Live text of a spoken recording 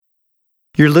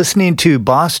You're listening to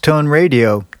Boss Tone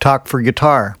Radio, Talk for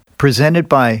Guitar, presented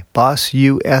by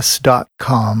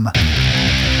BossUS.com.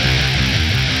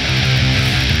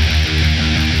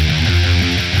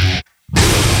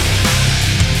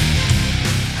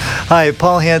 Hi,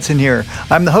 Paul Hansen here.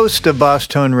 I'm the host of Boss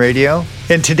Tone Radio,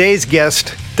 and today's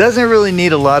guest doesn't really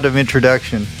need a lot of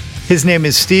introduction. His name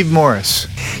is Steve Morris.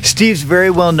 Steve's very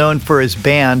well known for his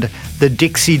band, the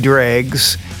Dixie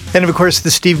Dregs, and of course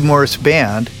the Steve Morris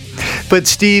Band. But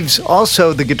Steve's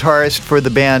also the guitarist for the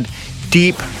band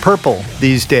Deep Purple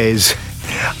these days.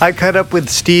 I caught up with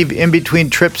Steve in between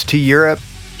trips to Europe.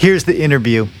 Here's the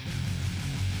interview.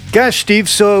 Gosh, Steve,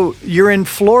 so you're in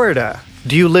Florida.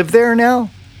 Do you live there now?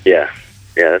 Yeah,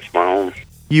 that's my home.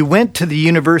 You went to the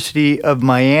University of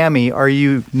Miami. Are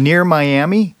you near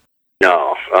Miami?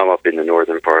 No, I'm up in the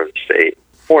northern part of the state.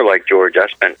 More like Georgia. I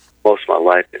spent most of my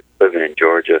life living in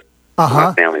Georgia.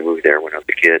 My family moved there when I was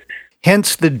a kid.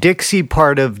 Hence the Dixie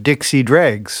part of Dixie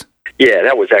Dregs. Yeah,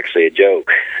 that was actually a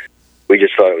joke. We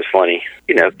just thought it was funny.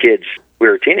 You know, kids, we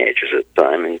were teenagers at the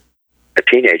time, and a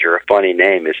teenager, a funny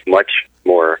name, is much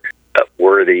more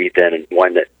worthy than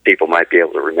one that people might be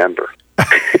able to remember.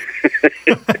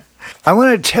 I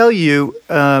want to tell you,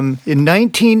 in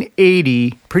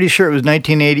 1980, pretty sure it was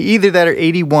 1980, either that or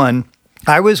 81,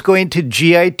 I was going to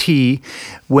GIT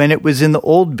when it was in the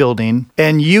old building,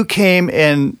 and you came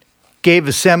and gave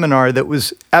a seminar that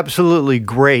was absolutely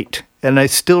great. And I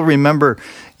still remember,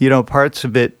 parts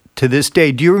of it to this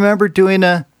day. Do you remember doing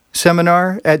a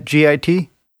seminar at GIT?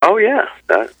 Oh, yeah.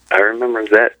 I remember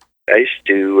that. I used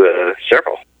to do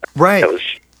several. Right. That was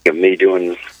me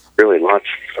doing really lots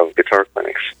of guitar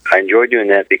clinics. I enjoy doing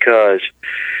that because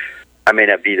I may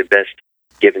not be the best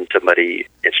giving somebody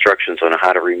instructions on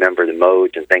how to remember the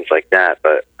modes and things like that,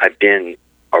 but I've been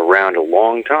around a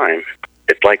long time.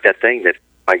 It's like that thing that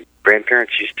my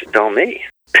grandparents used to tell me.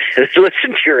 Listen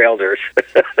to your elders.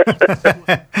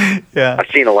 Yeah.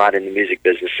 I've seen a lot in the music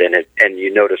business and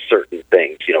you notice certain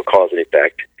things, cause and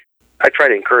effect. I try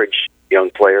to encourage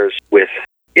young players with,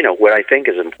 what I think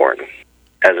is important,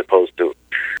 as opposed to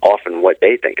often what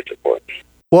they think is important.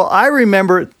 Well, I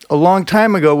remember a long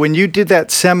time ago when you did that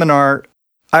seminar,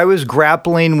 I was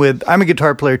grappling with, I'm a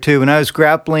guitar player too, and I was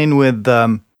grappling with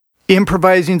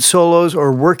improvising solos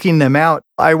or working them out.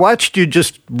 I watched you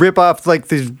just rip off like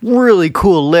these really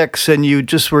cool licks, and you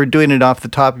just were doing it off the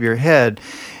top of your head.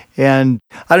 And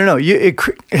I don't know, it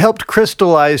helped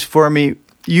crystallize for me.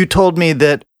 You told me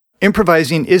that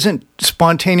improvising isn't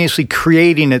spontaneously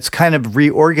creating, it's kind of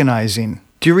reorganizing.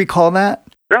 Do you recall that?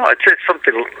 No, it's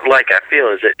something like I feel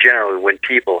is that generally when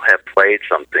people have played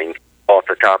something off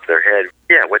the top of their head,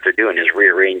 what they're doing is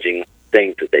rearranging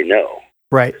things that they know.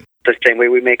 Right. The same way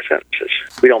we make sentences.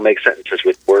 We don't make sentences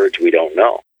with words we don't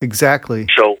know. Exactly.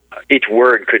 So each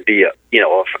word could be a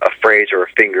phrase or a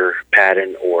finger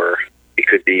pattern, or it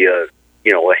could be a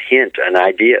hint, an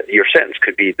idea. Your sentence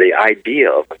could be the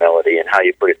idea of a melody, and how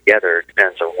you put it together. It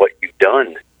depends on what you've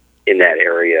done in that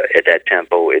area at that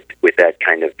tempo with that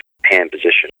kind of hand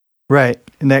position. Right.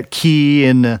 And that key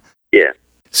and yeah.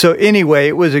 So anyway,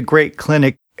 it was a great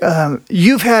clinic.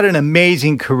 You've had an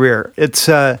amazing career. It's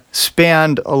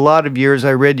spanned a lot of years.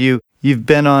 I read you've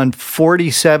been on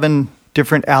 47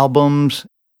 different albums.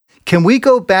 Can we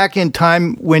go back in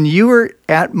time when you were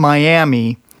at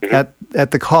Miami at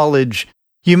the college?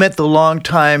 You met the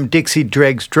longtime Dixie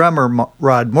Dregs drummer,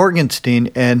 Rod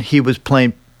Morgenstein, and he was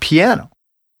playing piano.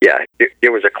 Yeah,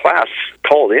 there was a class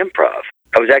called improv.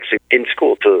 I was actually in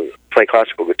school to play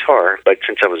classical guitar, but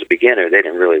since I was a beginner, they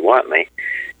didn't really want me.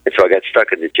 And so I got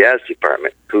stuck in the jazz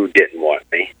department, who didn't want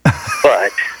me,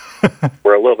 but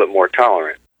were a little bit more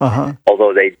tolerant. Uh-huh.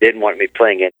 Although they didn't want me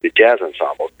playing in the jazz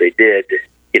ensembles, they did,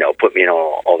 put me in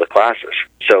all the classes.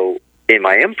 So in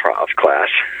my improv class,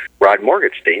 Rod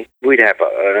Morgenstein, we'd have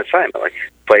an assignment, like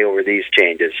play over these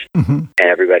changes, and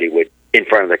everybody would, in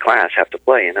front of the class, have to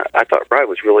play. And I thought Rod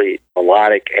was really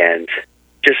melodic and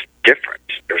just different.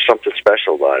 There was something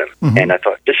special about him. And I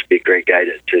thought, this would be a great guy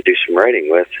to do some writing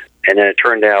with. And then it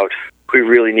turned out we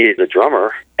really needed a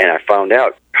drummer, and I found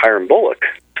out Hiram Bullock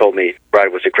told me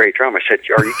Rod was a great drummer. I said,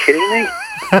 are you kidding me?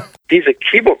 He's a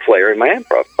keyboard player in my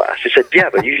improv class. He said, yeah,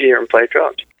 but usually I don't play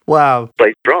drums. Wow.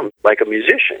 Play drums like a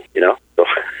musician, So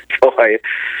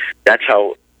that's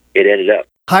how it ended up.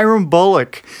 Hiram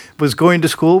Bullock was going to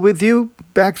school with you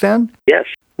back then? Yes.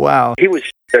 Wow. He was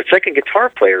the second guitar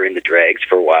player in the Dregs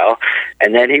for a while,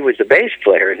 and then he was the bass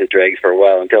player in the Dregs for a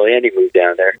while until Andy moved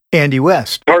down there. Andy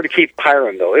West. Hard to keep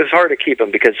Hiram, though. It was hard to keep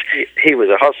him because he was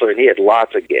a hustler and he had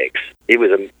lots of gigs. He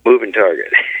was a moving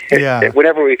target. Yeah.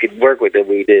 Whenever we could work with him,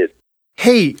 we did.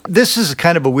 Hey, this is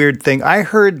kind of a weird thing. I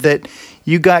heard that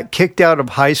you got kicked out of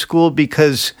high school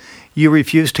because you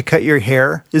refused to cut your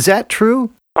hair. Is that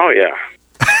true? Oh, yeah.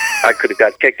 I could have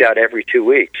got kicked out every 2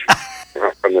 weeks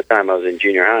from the time I was in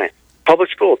junior high. Public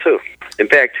school, too. In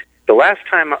fact, the last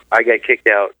time I got kicked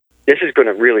out, this is going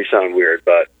to really sound weird,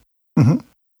 but...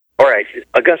 All right,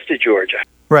 Augusta, Georgia.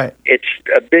 Right. It's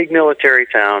a big military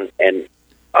town, and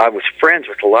I was friends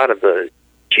with a lot of the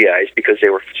GIs because they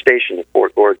were stationed at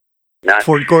Fort Gordon.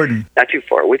 Fort Gordon. Not too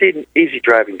far, within easy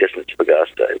driving distance of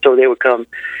Augusta. And so they would come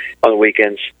on the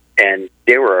weekends, and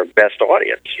they were our best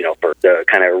audience, for the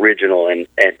kind of original and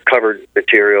covered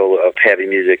material of heavy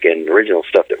music and original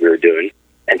stuff that we were doing.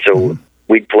 And so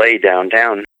we'd play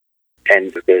downtown,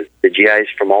 and the GIs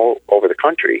from all over the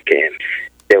country came.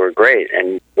 They were great,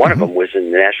 and one of them was in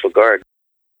the National Guard.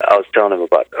 I was telling him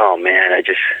about, oh man, I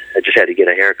just had to get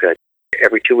a haircut.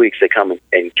 Every 2 weeks they come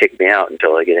and kick me out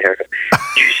until I get a haircut.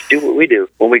 You just do what we do.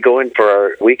 When we go in for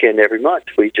our weekend every month,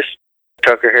 we just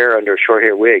tuck our hair under a short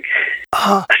hair wig.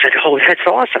 I said, oh, that's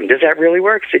awesome. Does that really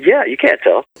work? I said, yeah, you can't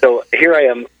tell. So here I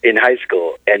am in high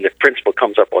school, and the principal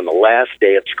comes up on the last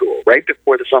day of school, right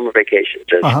before the summer vacation,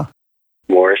 says,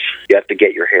 Morris, you have to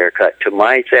get your hair cut to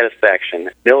my satisfaction,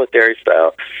 military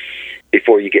style,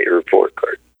 before you get your report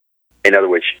card. In other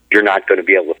words, you're not going to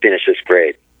be able to finish this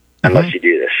grade unless you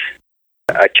do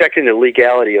this. I checked into the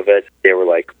legality of it. They were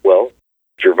like, well,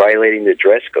 if you're violating the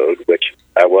dress code, which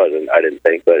I wasn't, I didn't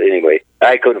think. But anyway,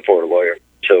 I couldn't afford a lawyer.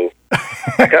 So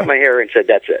I cut my hair and said,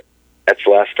 that's it. That's the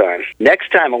last time.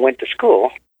 Next time I went to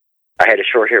school, I had a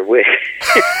short hair wig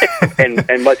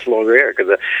and much longer hair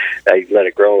because I let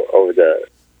it grow over the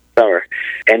summer.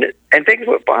 And things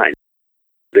went fine.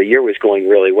 The year was going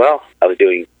really well. I was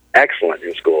doing excellent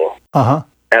in school. I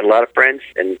had a lot of friends,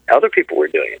 and other people were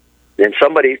doing it. And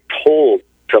somebody told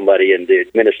somebody in the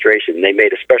administration, they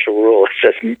made a special rule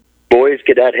that says boys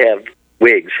cannot have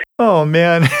wigs. Oh,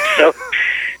 man.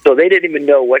 So they didn't even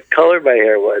know what color my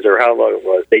hair was or how long it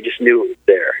was. They just knew it was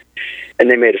there. And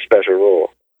they made a special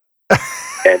rule.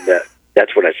 And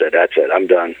that's what I said. That's it. I'm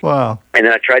done. Wow. And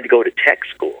then I tried to go to tech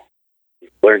school,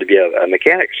 learn to be a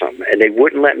mechanic or something, and they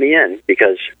wouldn't let me in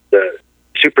because the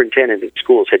superintendent of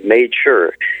schools had made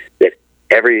sure that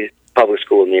every public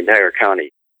school in the entire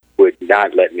county would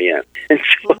not let me in. And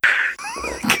so,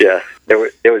 yeah, there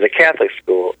was a Catholic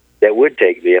school that would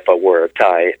take me if I wore a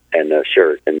tie and a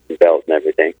shirt and belt and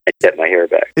everything and get my hair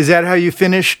back. Is that how you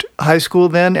finished high school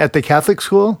then, at the Catholic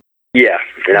school? Yeah.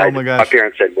 And my gosh. My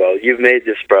parents said, well, you've made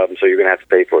this problem, so you're going to have to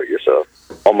pay for it yourself.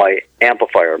 All my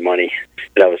amplifier money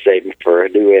that I was saving for a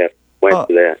new amp went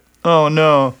to that. Oh,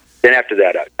 no. Then after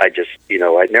that, I just,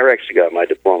 I never actually got my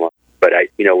diploma, but I,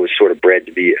 was sort of bred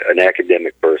to be an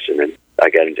academic person, and I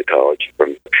got into college.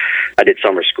 I did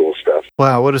summer school stuff.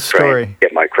 Wow, what a story. To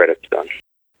get my credits done.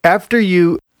 After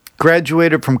you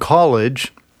graduated from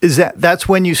college, that's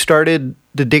when you started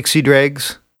the Dixie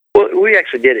Dregs? Well, we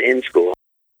actually did it in school.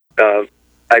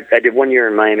 I did 1 year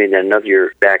in Miami and then another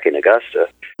year back in Augusta.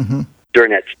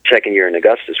 During that second year in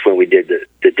Augusta is when we did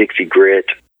the Dixie Grit.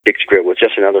 Dixie Grit was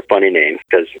just another funny name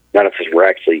because none of us were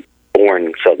actually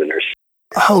born Southerners.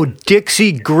 Oh,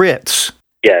 Dixie Grits.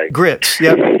 Yeah. Grits,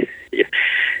 yep. Yeah.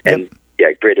 And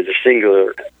grit is a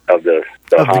singular of the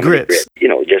grits.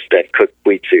 Grit. Just that cooked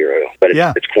wheat cereal, but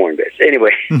it's corn-based.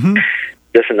 Anyway,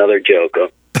 just another joke,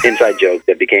 inside joke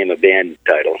that became a band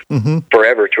title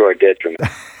forever to our detriment.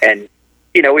 And,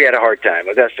 we had a hard time.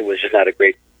 Augusta was just not a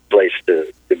great place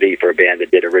to be for a band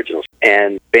that did originals.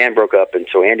 And the band broke up, and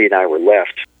so Andy and I were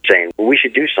left saying, well, we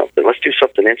should do something. Let's do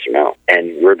something instrumental.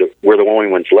 And we're the only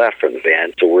ones left from the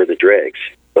band, so we're the Dregs.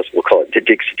 We'll call it the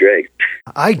Dixie Dregs.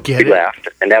 I get it. We laughed,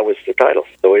 and that was the title.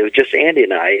 So it was just Andy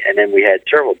and I, and then we had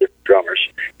several different drummers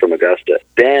from Augusta.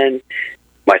 Then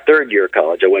my third year of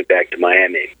college, I went back to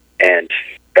Miami, and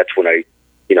that's when I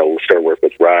started working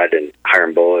with Rod and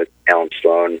Hiram Bullitt, Alan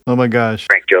Sloan. Oh, my gosh.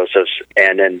 Frank Josephs.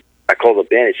 And then I called the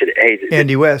band and said, hey,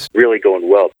 Andy West. Really going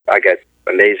well. I got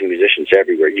amazing musicians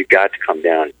everywhere. You got to come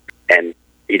down. And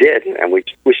he did, and we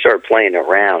started playing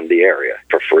around the area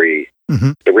for free.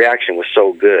 The reaction was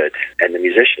so good, and the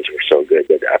musicians were so good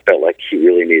that I felt like he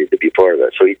really needed to be part of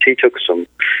that. So he took some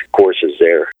courses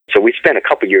there. So we spent a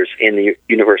couple years in the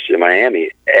University of Miami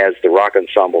as the rock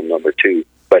ensemble number 2,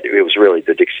 but it was really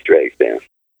the Dixie Dregs band.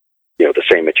 The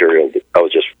same material that I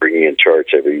was just bringing in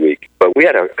charts every week. But we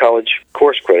had a college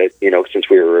course credit, since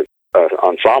we were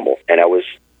ensemble, and I was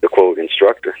the quote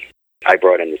instructor. I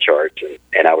brought in the charts,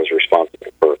 and I was responsible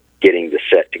for getting the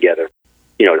set together,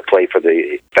 to play for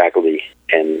the faculty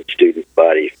and student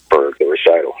body for the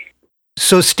recital.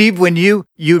 So, Steve, when you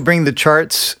bring the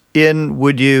charts in,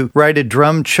 would you write a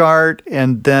drum chart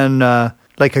and then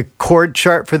like a chord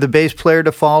chart for the bass player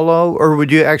to follow, or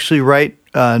would you actually write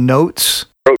notes?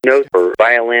 Wrote notes for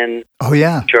violin, Oh,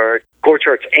 yeah. chart, chord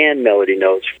charts, and melody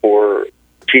notes for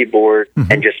keyboard,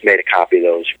 and just made a copy of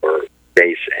those for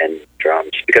bass and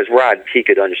drums. Because Rod, he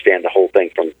could understand the whole thing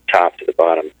from the top to the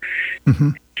bottom.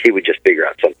 He would just figure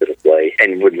out something to play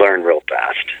and would learn real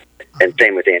fast. And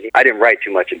same with Andy. I didn't write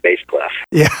too much in bass class.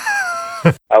 Yeah.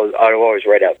 I would always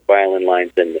write out violin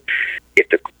lines, and if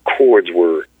the chords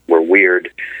were weird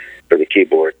for the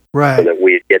keyboard, Right. so that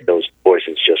we'd get those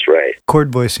voicings just right.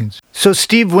 Chord voicings. So,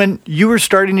 Steve, when you were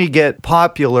starting to get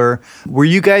popular, were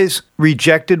you guys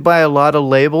rejected by a lot of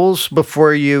labels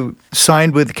before you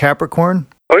signed with Capricorn?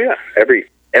 Oh yeah, every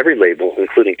label,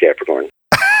 including Capricorn.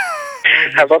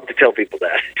 I love to tell people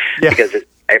that because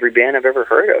every band I've ever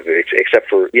heard of, except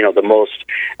for the most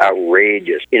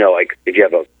outrageous, like if you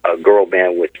have a girl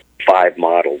band with 5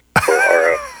 models, or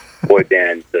a boy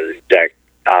band the exact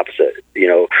opposite,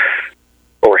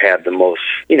 or have the most,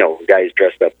 guys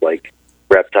dressed up like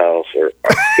reptiles or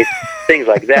things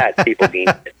like that. People being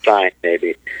signed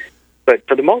maybe, but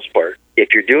for the most part, if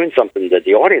you're doing something that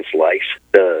the audience likes,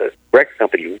 the record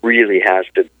company really has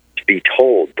to be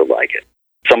told to like it.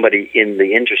 Somebody in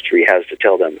the industry has to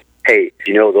tell them, hey,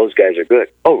 those guys are good.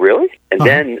 Oh, really? And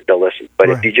then they'll listen. But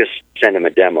if you just send them a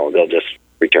demo, they'll just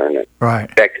return it. Right.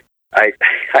 In fact, I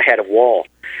had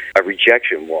a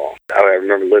rejection wall. I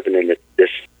remember living in this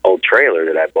old trailer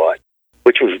that I bought,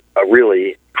 which was a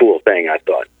really cool thing, I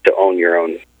thought, to own your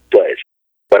own place.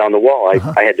 But on the wall,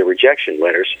 I had the rejection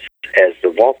letters as the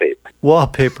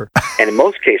wallpaper. And in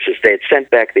most cases, they had sent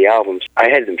back the albums. I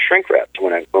had them shrink-wrapped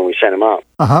when we sent them out.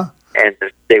 And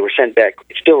they were sent back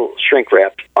still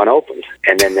shrink-wrapped, unopened,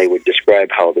 and then they would describe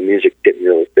how the music didn't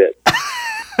really fit.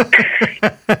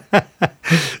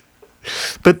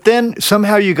 But then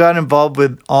somehow you got involved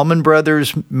with Allman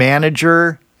Brothers'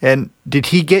 manager, and did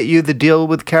he get you the deal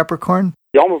with Capricorn?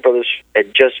 The Allman Brothers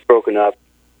had just broken up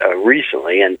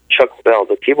recently, and Chuck LaBelle,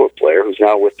 the keyboard player, who's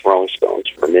now with Rolling Stones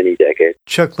for many decades,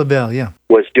 Chuck LaBelle, yeah,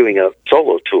 was doing a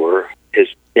solo tour. His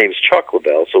name's Chuck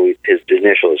LaBelle, so his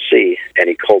initial is C, and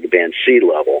he called the band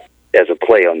C-Level as a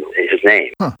play on his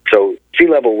name. So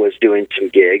C-Level was doing some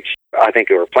gigs. I think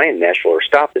they were playing in Nashville or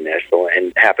stopped in Nashville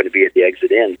and happened to be at the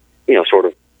Exit Inn, sort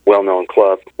of well-known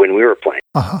club when we were playing.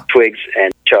 Twigs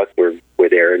and Chuck were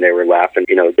there, and they were laughing.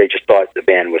 They just thought the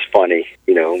band was funny,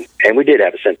 and we did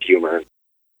have a sense of humor.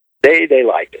 They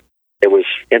liked it. It was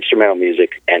instrumental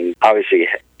music, and obviously,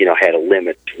 had a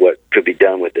limit to what could be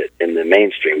done with it in the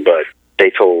mainstream, but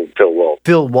they told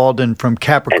Phil Walden from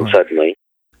Capricorn. And suddenly,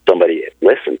 somebody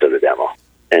listened to the demo,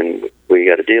 and we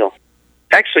got a deal.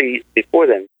 Actually, before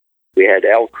then, we had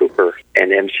Al Cooper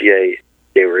and MCA.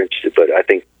 They were interested, but I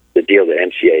think the deal that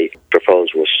MCA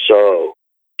proposed was so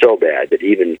bad that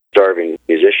even starving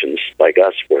musicians like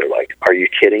us were like, are you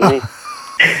kidding me?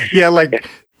 Yeah, like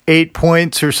 8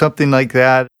 points or something like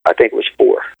that. I think it was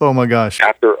 4. Oh, my gosh.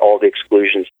 After all the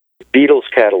exclusions, Beatles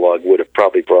catalog would have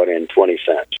probably brought in 20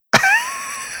 cents.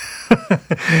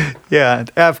 Yeah,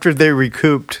 after they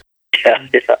recouped.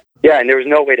 Yeah, and there was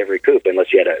no way to recoup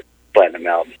unless you had a platinum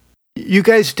album. You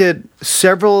guys did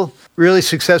several really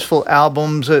successful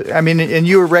albums. And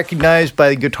you were recognized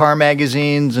by guitar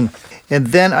magazines, and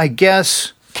then I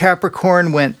guess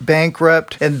Capricorn went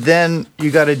bankrupt, and then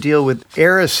you got a deal with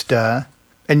Arista,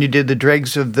 and you did the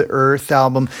Dregs of the Earth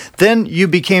album. Then you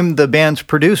became the band's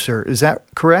producer. Is that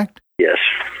correct? Yes.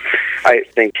 I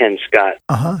think Ken Scott.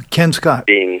 Ken Scott.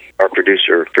 Being our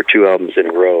producer for 2 albums in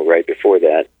a row right before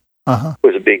that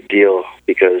was a big deal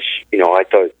because, I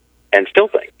thought, and still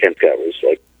think, Ken Scott was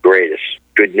like greatest,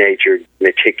 good-natured,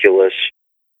 meticulous,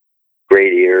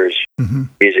 great ears,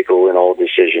 musical in all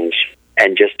decisions,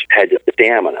 and just had the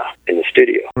stamina in the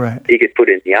studio. Right. He could put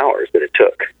in the hours that it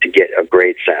took to get a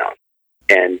great sound.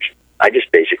 And I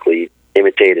just basically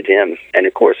imitated him. And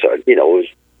of course, it was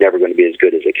never going to be as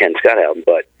good as a Ken Scott album,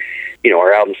 but,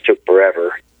 our albums took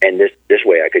forever. And this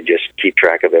way I could just keep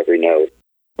track of every note.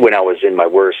 When I was in my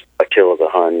worst Attila the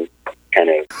Hun kind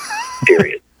of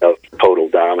period of total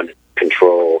dominant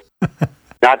control,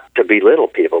 not to belittle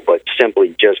people, but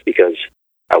simply just because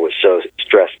I was so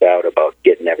stressed out about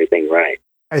getting everything right.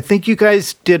 I think you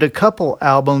guys did a couple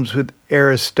albums with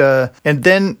Arista, and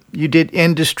then you did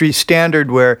Industry Standard,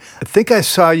 where I think I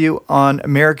saw you on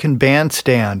American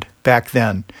Bandstand back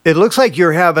then. It looks like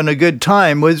you're having a good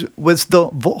time. Was the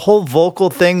whole vocal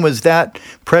thing, was that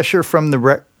pressure from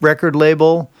the record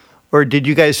label, or did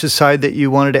you guys decide that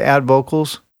you wanted to add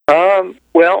vocals?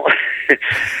 Well,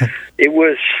 it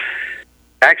was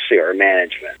actually our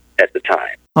management at the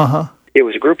time. It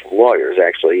was a group of lawyers,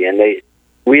 actually, and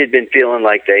we had been feeling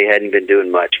like they hadn't been doing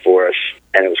much for us,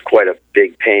 and it was quite a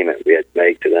big payment we had to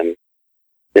make to them.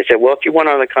 They said, well, if you want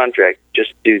on the contract,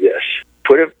 just do this.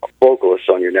 Put a vocalist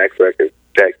on your next record.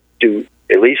 In fact, do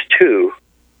at least 2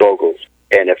 vocals.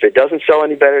 And if it doesn't sell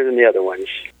any better than the other ones,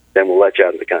 then we'll let you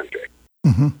out of the contract.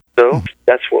 Mm-hmm. So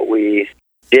that's what we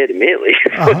did immediately.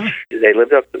 They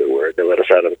lived up to the word. They let us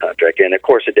out of the contract. And, of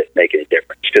course, it didn't make any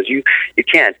difference because you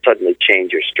can't suddenly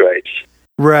change your stripes.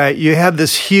 Right. You have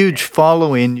this huge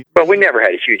following. But we never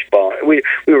had a huge following.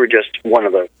 We were just one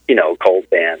of the, cult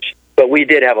bands. But we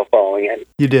did have a following. And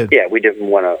you did? Yeah, we didn't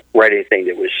want to write anything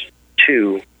that was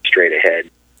too straight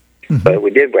ahead. Mm-hmm. But we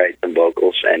did write some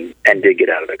vocals and did get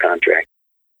out of the contract.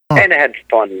 Oh. And I had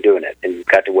fun doing it and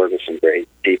got to work with some great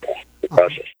people in the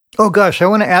process. Oh, gosh, I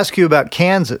want to ask you about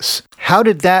Kansas. How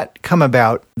did that come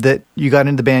about that you got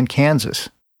into the band Kansas?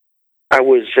 I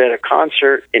was at a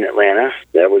concert in Atlanta.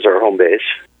 That was our home base.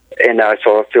 And I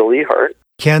saw Phil Lehart.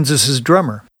 Kansas's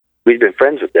drummer. We'd been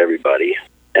friends with everybody,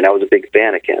 and I was a big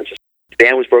fan of Kansas. The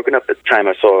band was broken up at the time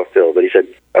I saw Phil, but he said,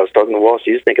 I was talking to Walsh,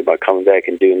 he was thinking about coming back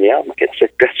and doing the album. I said,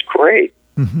 that's great.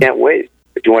 Mm-hmm. Can't wait.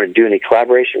 If you want to do any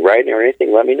collaboration, writing or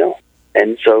anything, let me know.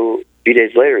 And so a few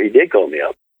days later, he did call me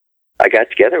up. I got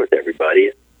together with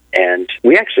everybody, and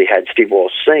we actually had Steve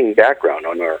Walsh sing background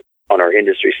on our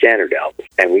Industry Standard album,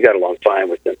 and we got along fine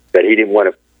with him. But he didn't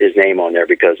want his name on there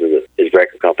because of his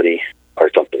record company or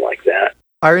something like that.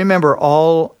 I remember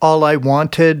All I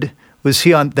Wanted. Was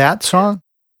he on that song?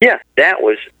 Yeah, that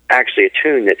was actually a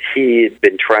tune that he had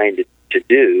been trying to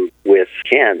do with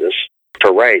Kansas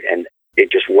to write, and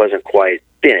it just wasn't quite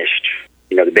finished.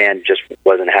 The band just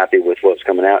wasn't happy with what was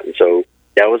coming out, and so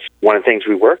that was one of the things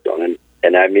we worked on.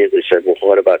 And I immediately said, well,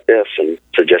 what about this? And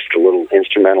suggested a little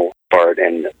instrumental part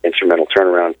and instrumental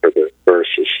turnaround for the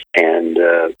verses. And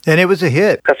it was a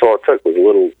hit. That's all it took was a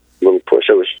little push.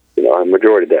 It was, a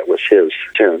majority of that was his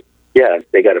tune. Yeah,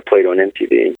 they got it played on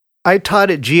MTV. I taught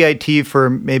at GIT for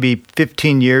maybe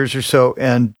 15 years or so,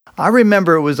 and I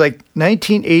remember it was like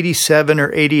 1987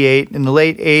 or 88, in the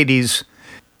late 80s,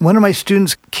 one of my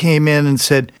students came in and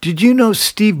said, did you know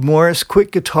Steve Morris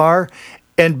quit guitar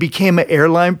and became an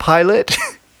airline pilot?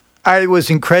 I was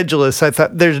incredulous. I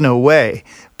thought, there's no way.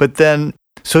 But then,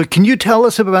 so can you tell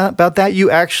us about that?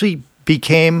 You actually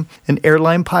became an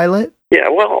airline pilot? Yeah,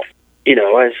 well,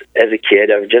 as a kid,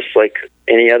 I was just like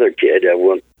any other kid. I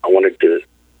wanted to,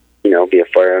 be a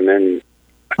fireman,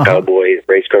 a cowboy, a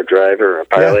race car driver, a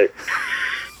pilot,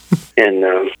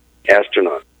 and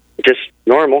astronaut. Just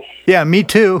normal. Yeah, me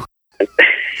too.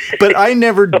 But I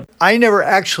never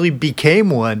actually became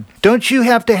one. Don't you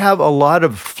have to have a lot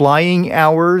of flying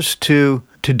hours to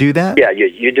do that? Yeah,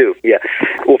 you do. Yeah.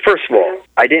 Well, first of all,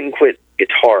 I didn't quit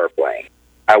guitar playing.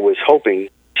 I was hoping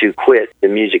to quit the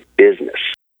music business.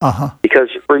 Because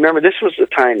remember, this was the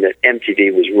time that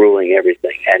MTV was ruling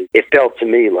everything, and it felt to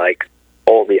me like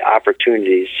all the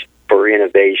opportunities for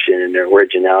innovation and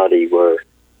originality were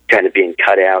kind of being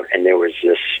cut out, and there was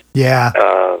this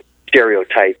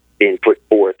stereotype being put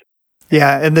forth.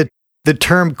 Yeah, and the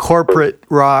term corporate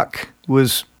rock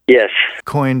was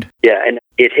coined. Yeah, and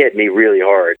it hit me really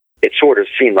hard. It sort of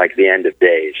seemed like the end of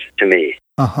days to me.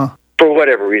 For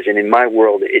whatever reason, in my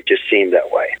world, it just seemed that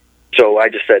way. So I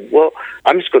just said, well,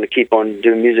 I'm just going to keep on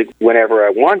doing music whenever I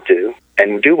want to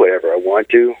and do whatever I want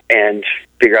to and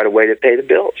figure out a way to pay the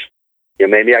bills.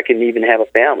 Maybe I can even have a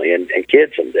family and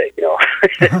kids someday,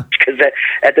 because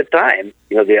at the time,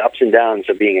 the ups and downs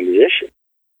of being a musician,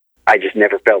 I just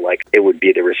never felt like it would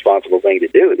be the responsible thing to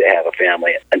do to have a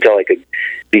family until I could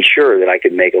be sure that I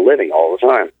could make a living all the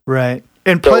time. Right.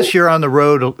 And plus you're on the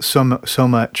road so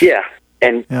much. Yeah.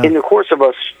 And in the course of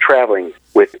us traveling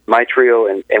with my trio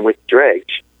and with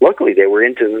Dregs, luckily they were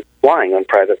into flying on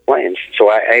private planes.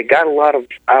 So I got a lot of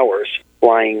hours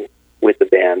flying with the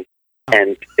band.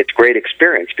 And it's great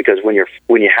experience because when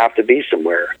you have to be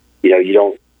somewhere, you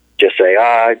don't just say,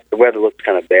 the weather looks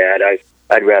kind of bad.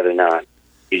 I'd rather not.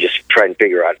 You just try and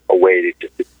figure out a way to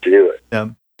do it. Yeah.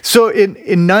 So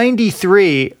in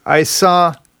 93, I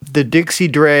saw the Dixie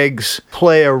Dregs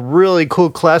play a really cool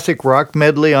classic rock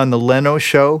medley on the Leno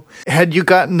show. Had you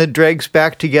gotten the Dregs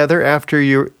back together after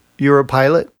you were a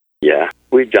pilot? Yeah,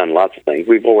 we've done lots of things.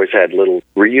 We've always had little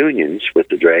reunions with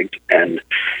the Dregs and,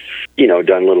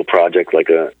 done a little project like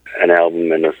an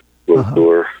album and a little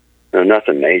tour.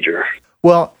 Nothing major.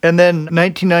 Well, and then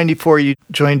 1994, you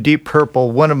joined Deep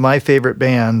Purple, one of my favorite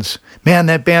bands. Man,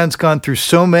 that band's gone through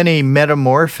so many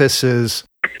metamorphoses.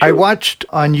 I watched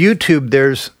on YouTube,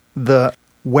 there's the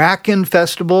Wacken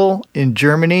Festival in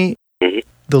Germany. Mm-hmm.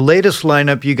 The latest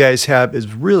lineup you guys have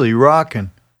is really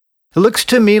rocking. It looks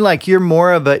to me like you're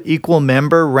more of an equal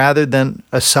member rather than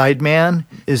a sideman.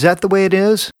 Is that the way it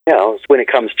is? Yeah, when it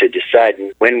comes to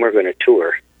deciding when we're going to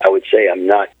tour, I would say I'm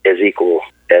not as equal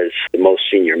as the most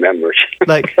senior members.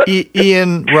 Like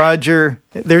Ian, Roger,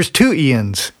 there's two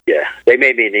Ians. Yeah, they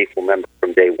made me an equal member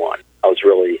from day one. I was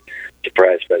really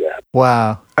surprised by that.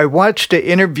 Wow. I watched an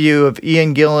interview of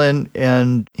Ian Gillan,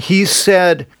 and he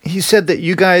said that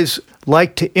you guys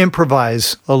like to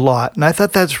improvise a lot, and I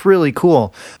thought that's really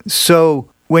cool. So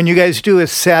when you guys do a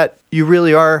set, you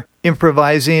really are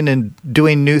improvising and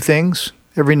doing new things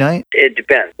every night? It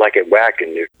depends. Like at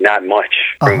Wacken, there's not much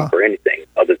room for anything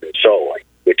other than soloing,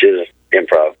 which is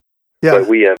improv. Yeah. But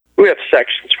we have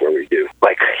sections where we do.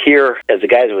 Like here, as the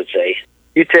guys would say,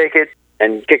 you take it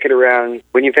and kick it around.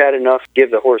 When you've had enough, give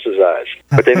the horses eyes.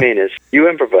 What they mean is you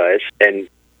improvise and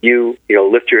you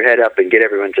lift your head up and get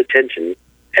everyone's attention,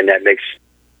 and that makes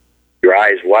your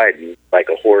eyes widen like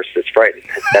a horse that's frightened.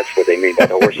 That's what they mean by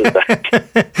the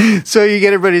horse's eyes. So you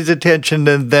get everybody's attention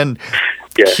and then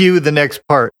cue the next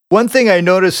part. One thing I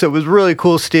noticed that was really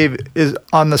cool, Steve, is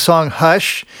on the song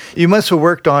Hush. You must have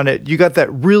worked on it. You got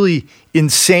that really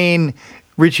insane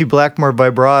Ritchie Blackmore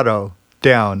vibrato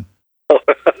down.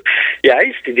 Yeah, I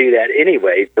used to do that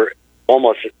anyway.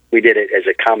 We did it as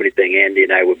a comedy thing. Andy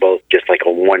and I were both just like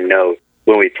on one note.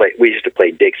 When we used to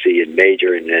play Dixie in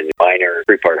major and then minor,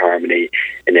 3-part harmony,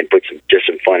 and then put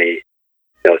some funny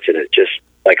notes in it. Just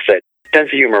like I said, sense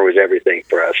of humor was everything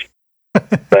for us.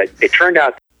 But it turned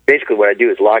out basically what I do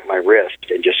is lock my wrist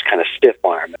and just kind of stiff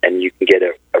arm, and you can get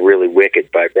a really wicked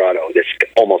vibrato that's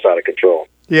almost out of control.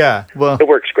 Yeah, well, it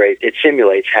works great. It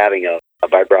simulates having a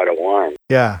vibrato arm.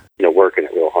 Yeah, working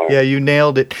it real hard. Yeah, you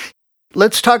nailed it.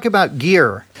 Let's talk about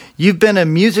gear. You've been a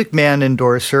Music Man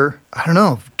endorser, I don't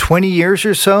know, 20 years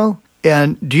or so.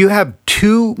 And do you have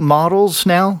 2 models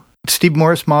now? Steve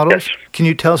Morris models? Yes. Can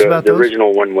you tell us about those? The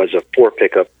original one was a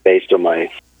 4-pickup based on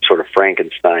my sort of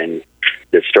Frankenstein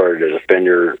that started as a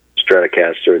Fender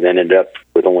Stratocaster, then ended up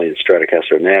with only the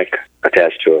Stratocaster neck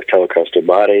attached to a Telecaster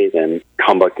body, then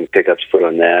humbucking pickups put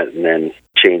on that, and then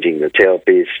changing the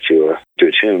tailpiece to a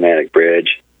Tune-O-Matic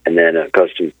bridge, and then a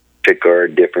custom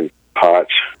pickguard, different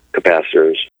pots,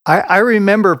 capacitors. I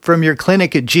remember from your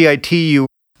clinic at GIT,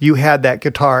 you had that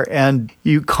guitar, and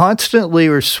you constantly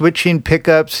were switching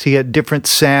pickups to get different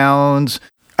sounds.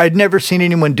 I'd never seen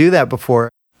anyone do that before.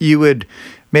 You would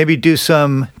maybe do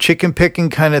some chicken picking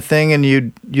kind of thing, and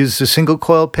you'd use the single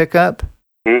coil pickup.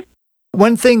 Mm-hmm.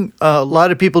 One thing a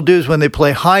lot of people do is when they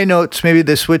play high notes, maybe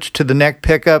they switch to the neck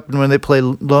pickup, and when they play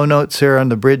low notes, they're on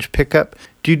the bridge pickup.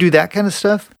 Do you do that kind of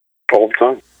stuff? All the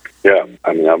time. Yeah,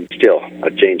 I mean, I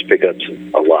change pickups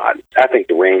a lot. I think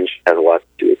the range has a lot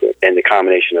to do with it. And the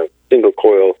combination of single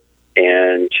coil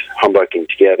and humbucking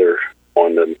together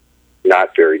on the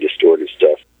not very distorted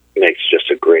stuff makes just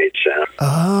a great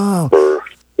sound for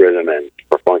rhythm and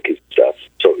for funky stuff.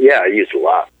 So, yeah, I use it a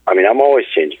lot. I mean, I'm always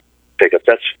changing pickups.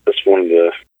 That's one of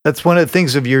the... That's one of the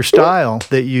things of your style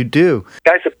that you do.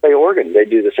 Guys that play organ, they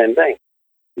do the same thing.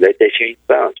 They change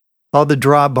sounds. All the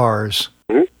drawbars.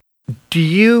 Mm-hmm.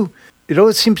 It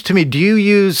always seems to me, do you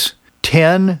use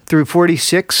 10 through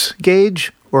 46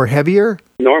 gauge or heavier?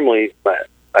 Normally,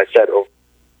 I said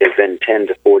it's been 10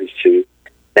 to 42.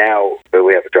 Now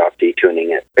we have a drop D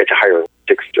tuning it. It's a higher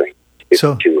 6 string,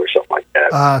 52 or something like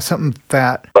that. Something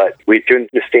fat. But we tune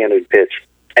the standard pitch.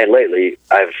 And lately,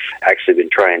 I've actually been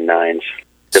trying 9s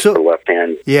just for left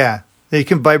hand. Yeah, you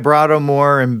can vibrato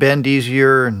more and bend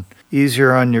easier and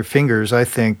easier on your fingers, I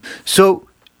think. So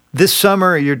this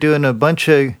summer, you're doing a bunch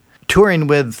of touring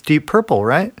with Deep Purple,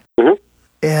 right? Mm-hmm.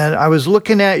 And I was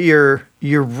looking at your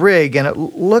rig, and it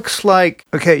looks like,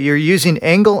 okay, you're using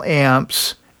Engel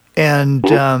amps, and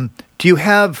do you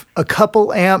have a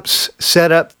couple amps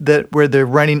set up where they're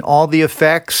running all the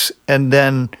effects, and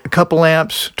then a couple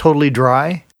amps totally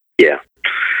dry? Yeah.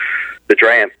 The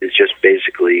dry amp is just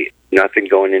basically nothing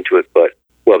going into it but,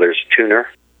 well, there's tuner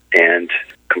and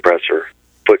compressor,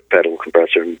 foot pedal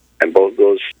compressor, and both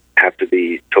those have to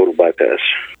be total bypass.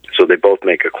 So they both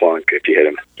make a clunk if you hit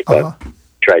them. But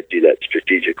try to do that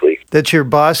strategically. That's your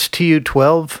Boss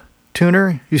TU-12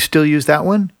 tuner? You still use that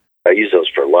one? I use those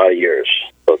for a lot of years.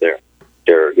 So they're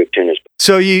good tuners.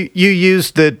 So you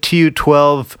used the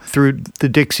TU-12 through the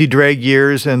Dixie Drag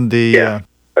years and the... Yeah,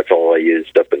 that's all I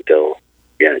used up until,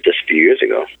 just a few years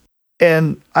ago.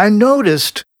 And I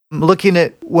noticed, looking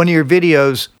at one of your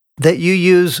videos, that you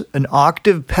use an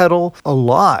octave pedal a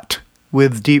lot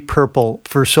with Deep Purple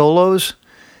for solos.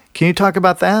 Can you talk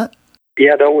about that?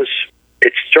 Yeah,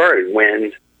 it started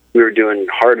when we were doing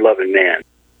Hard Lovin' Man,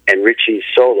 and Ritchie's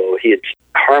solo, he had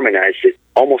harmonized it,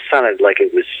 almost sounded like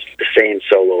it was the same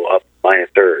solo up minor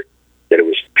third, that it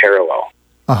was parallel.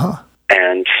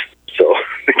 And so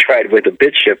we tried with a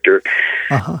bit shifter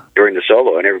during the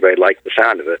solo, and everybody liked the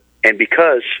sound of it. And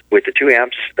because with the 2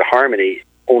 amps, the harmony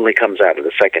only comes out of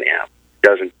the second amp,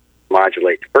 doesn't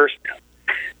modulate the first amp.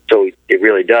 So it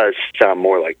really does sound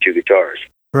more like 2 guitars.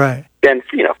 Right. Then,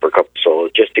 for a couple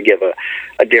solos, just to give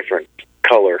a different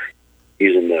color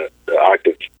using the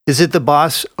octave. Is it the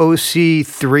Boss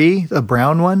OC3, the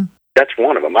brown one? That's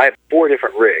one of them. I have 4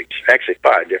 different rigs, actually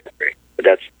 5 different rigs, but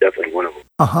that's definitely one of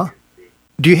them.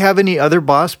 Do you have any other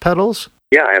Boss pedals?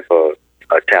 Yeah, I have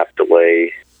a tap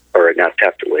delay, or not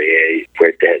tap delay, where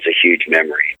it has a huge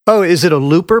memory. Oh, is it a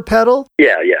looper pedal?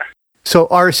 Yeah. So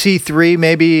RC3,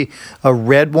 maybe a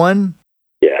red one?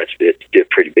 Yeah, it's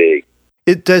pretty big.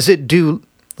 Does it do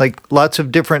like lots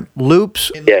of different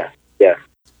loops? Yeah.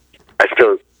 I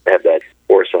still have that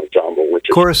Chorus Ensemble, which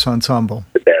is Chorus Ensemble.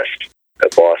 the best.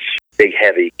 A Boss, big,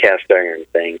 heavy cast iron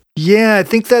thing. Yeah, I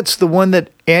think that's the one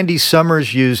that Andy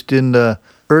Summers used in the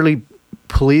early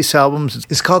Police albums.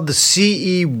 It's called the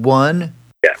CE1.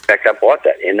 Yeah, in fact, I bought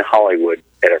that in Hollywood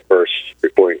at our first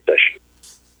recording session.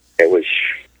 It was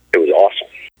awesome.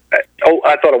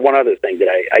 I thought of one other thing that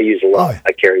I use a lot.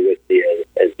 I carry with me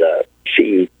as the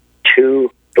CE2,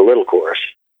 the little chorus.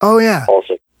 Oh, yeah.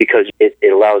 Also, because it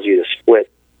allows you to split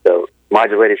the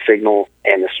modulated signal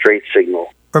and the straight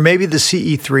signal. Or maybe the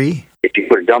CE3. If you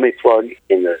put a dummy plug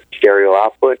in the stereo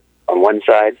output on one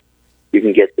side, you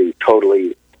can get the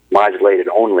totally modulated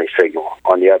only signal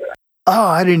on the other. Oh,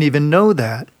 I didn't even know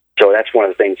that. So that's one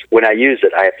of the things. When I use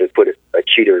it, I have to put a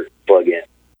cheater plug in.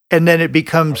 And then it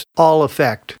becomes all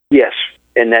effect. Yes,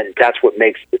 and that's what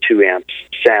makes the 2 amps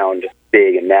sound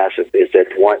big and massive, is that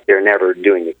they're never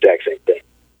doing the exact same thing.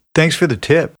 Thanks for the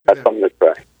tip. That's something to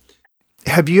try.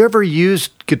 Have you ever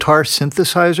used guitar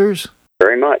synthesizers?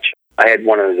 Very much. I had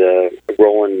one of the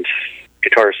Roland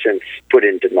guitar synths put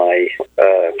into my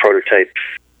prototype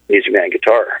Music Man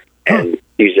guitar and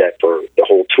used that for the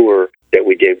whole tour that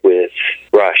we did with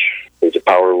Rush. It was a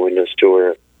Power Windows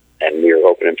tour, and we were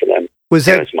opening for them. Was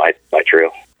that my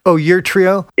trio? Oh, your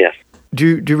trio? Yes.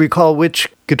 Do you recall which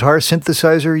guitar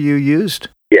synthesizer you used?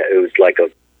 Yeah, it was like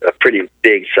a pretty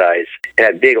big size. It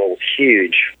had a big old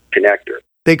huge connector.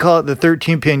 They call it the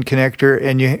 13-pin connector,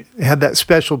 and you had that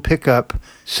special pickup.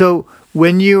 So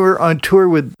when you were on tour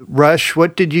with Rush,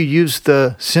 what did you use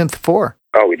the synth for?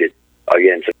 Oh, we did,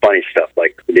 again, some funny stuff.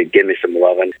 Like, we did Give Me Some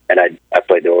Lovin', and I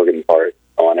played the organ part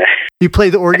on it. You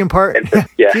played the organ part?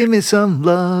 Yeah. Give me some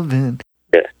lovin'.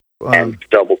 Yeah, and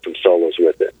doubled some solos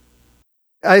with it.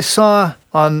 I saw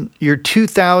on your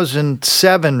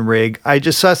 2007 rig, I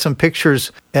just saw some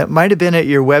pictures. It might have been at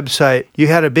your website. You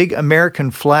had a big American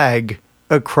flag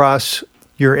across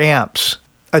your amps.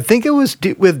 I think it was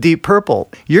with Deep Purple.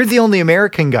 You're the only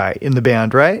American guy in the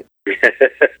band, right?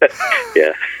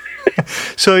 Yeah.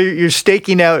 So you're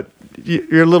staking out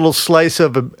your little slice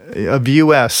of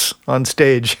U.S. on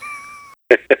stage.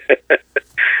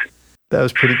 That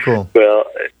was pretty cool. Well,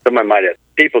 someone might have.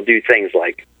 People do things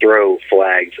like throw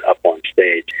flags up on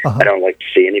stage. I don't like to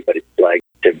see anybody's flag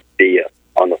to be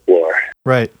on the floor.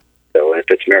 Right. So if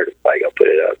it's American flag, I'll put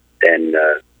it up. And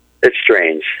it's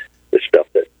strange, the stuff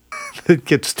that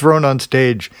gets thrown on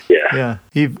stage. Yeah.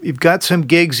 You've got some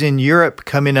gigs in Europe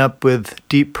coming up with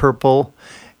Deep Purple,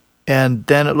 and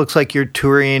then it looks like you're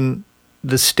touring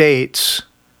the States.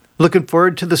 Looking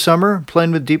forward to the summer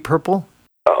playing with Deep Purple?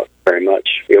 Oh, very much.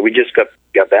 Yeah, we just got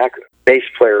back. Bass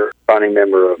player, founding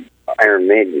member of Iron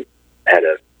Maiden, had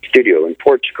a studio in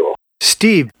Portugal.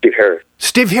 Steve Harris.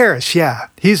 Steve Harris, yeah.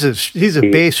 He's a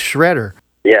bass shredder.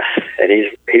 Yeah, and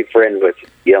he's friend with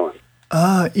Gillan.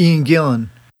 Ian Gillan.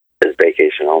 His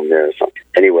vacation home there or something.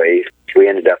 Anyway, we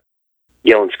ended up,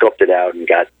 Gillan scoped it out and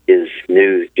got his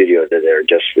new studio that they're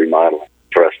just remodeling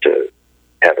for us to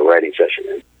have a writing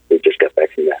session in. We just got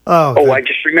back from that. I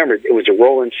just remembered. It was a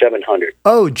Roland 700.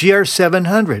 Oh,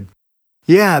 GR700.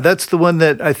 Yeah, that's the one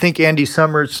that I think Andy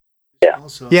Summers... Yeah.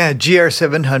 Yeah,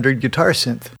 GR700 guitar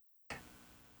synth.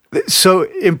 So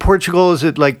in Portugal, is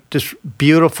it like just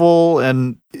beautiful,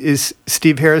 and is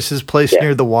Steve Harris's place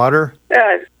near the water?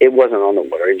 It wasn't on the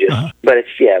water, but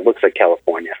it looks like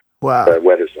California. Wow. The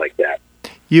weather's like that.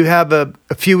 You have a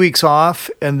few weeks off,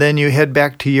 and then you head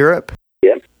back to Europe?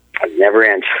 Yep. It never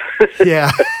ends.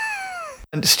 Yeah.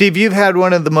 And Steve, you've had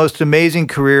one of the most amazing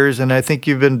careers, and I think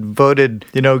you've been voted,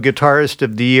 Guitarist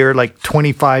of the Year like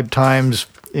 25 times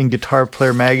in Guitar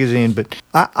Player magazine. But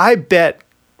I bet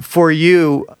for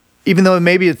you, even though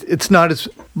maybe it's not as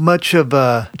much of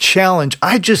a challenge,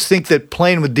 I just think that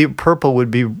playing with Deep Purple would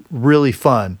be really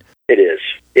fun. It is.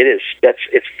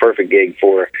 It's a perfect gig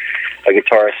for a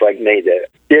guitarist like me that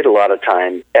did a lot of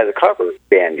time as a cover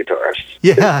band guitarist.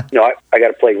 Yeah. I got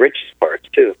to play Rich's parts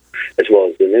too. as well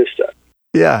as the new stuff.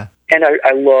 Yeah. And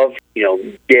I love,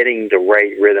 getting the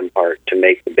right rhythm part to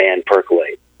make the band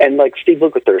percolate. And like Steve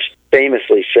Lukather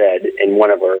famously said in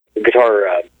one of our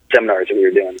guitar seminars that we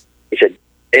were doing, he said,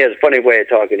 he has a funny way of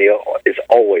talking. It's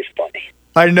always funny.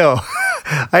 I know.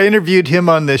 I interviewed him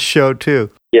on this show, too.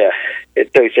 Yeah.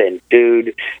 He's saying,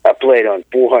 dude, I played on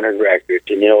 400 records,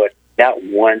 and you know what? Not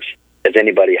once has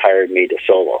anybody hired me to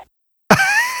solo.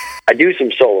 I do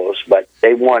some solos, but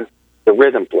they want the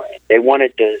rhythm playing. They want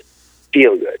it to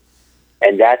feel good.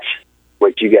 And that's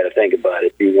what you got to think about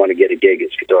if you want to get a gig as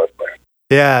a guitar player.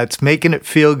 Yeah, it's making it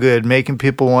feel good, making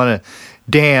people want to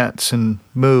dance and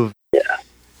move. Yeah.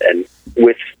 And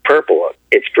with Purple,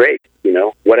 it's great.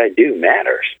 What I do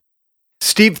matters.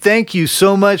 Steve, thank you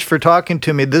so much for talking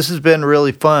to me. This has been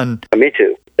really fun. Me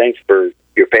too. Thanks for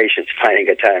your patience finding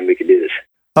a time we could do this.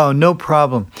 Oh, no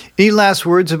problem. Any last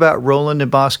words about Roland and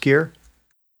Boss Gear?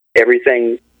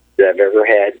 Everything that I've ever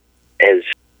had has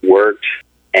worked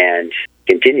and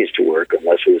continues to work,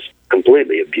 unless it was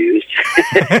completely abused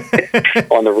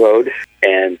on the road.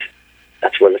 And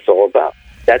that's what it's all about.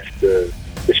 That's the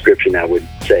description I would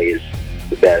say is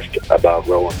the best about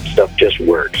Roland. Stuff just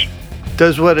works.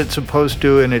 Does what it's supposed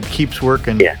to, and it keeps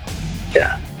working.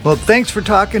 Yeah. Well, thanks for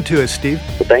talking to us, Steve.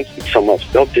 Well, thank you so much.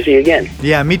 Hope to see you again.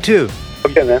 Yeah, me too.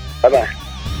 Okay, man. Bye-bye.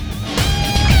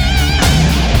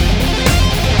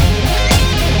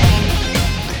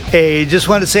 Hey, just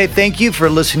want to say thank you for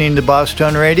listening to Boss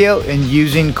Tone Radio and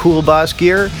using Cool Boss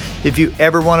Gear. If you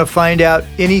ever want to find out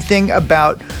anything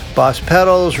about Boss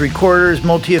pedals, recorders,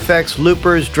 multi-effects,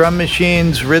 loopers, drum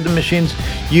machines, rhythm machines,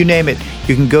 you name it,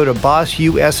 you can go to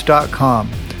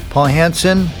bossus.com. Paul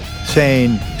Hansen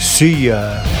saying, see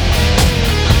ya.